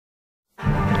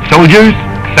soldiers,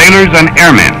 sailors, and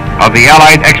airmen of the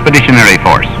Allied Expeditionary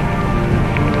Force.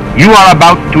 You are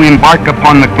about to embark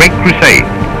upon the great crusade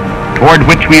toward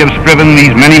which we have striven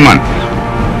these many months.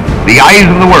 The eyes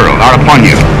of the world are upon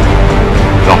you.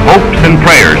 The hopes and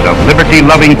prayers of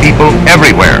liberty-loving people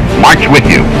everywhere march with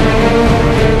you.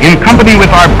 In company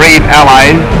with our brave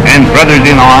allies and brothers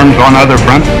in arms on other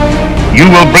fronts, you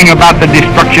will bring about the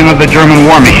destruction of the German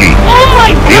war machine,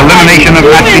 the elimination of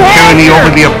Nazi tyranny over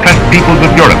the oppressed peoples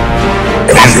of Europe,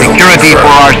 and security for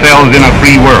ourselves in a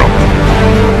free world.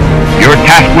 Your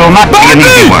task will not be an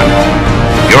easy one.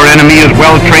 Your enemy is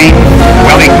well-trained,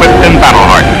 well-equipped, and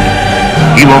battle-hardened.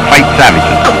 He will fight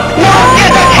savages.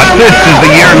 But this is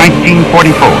the year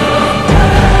 1944.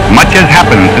 Much has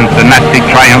happened since the Nazi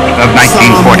triumph of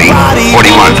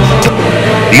 1940-41.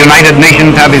 The United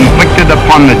Nations have inflicted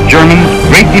upon the Germans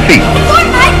great defeat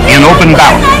in open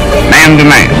battle, man to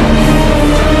man.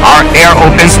 Our air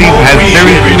offensive has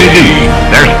seriously reduced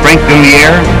their strength in the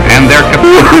air and their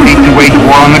capacity to wage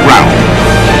war on the ground.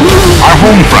 Our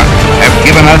home fronts have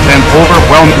given us an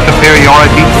overwhelming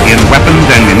superiority in weapons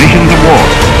and munitions of war,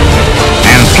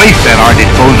 and placed at our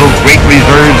disposal great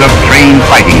reserves of trained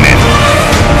fighting men.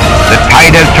 The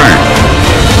tide has turned.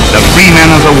 The free men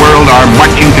of the world are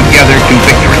marching together to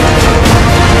victory.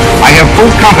 I have full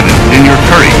confidence in your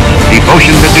courage,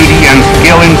 devotion to duty, and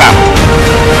skill in battle.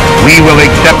 We will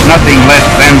accept nothing less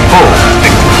than full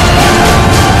victory.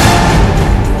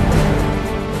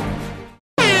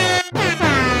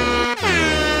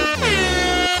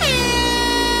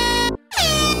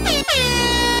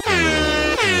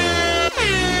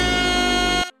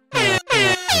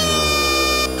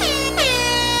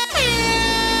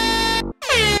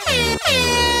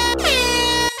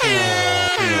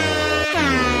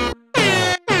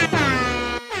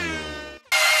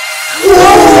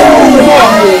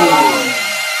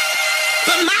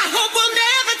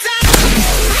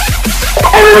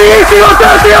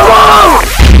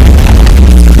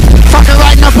 Fucking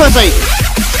right in the pussy!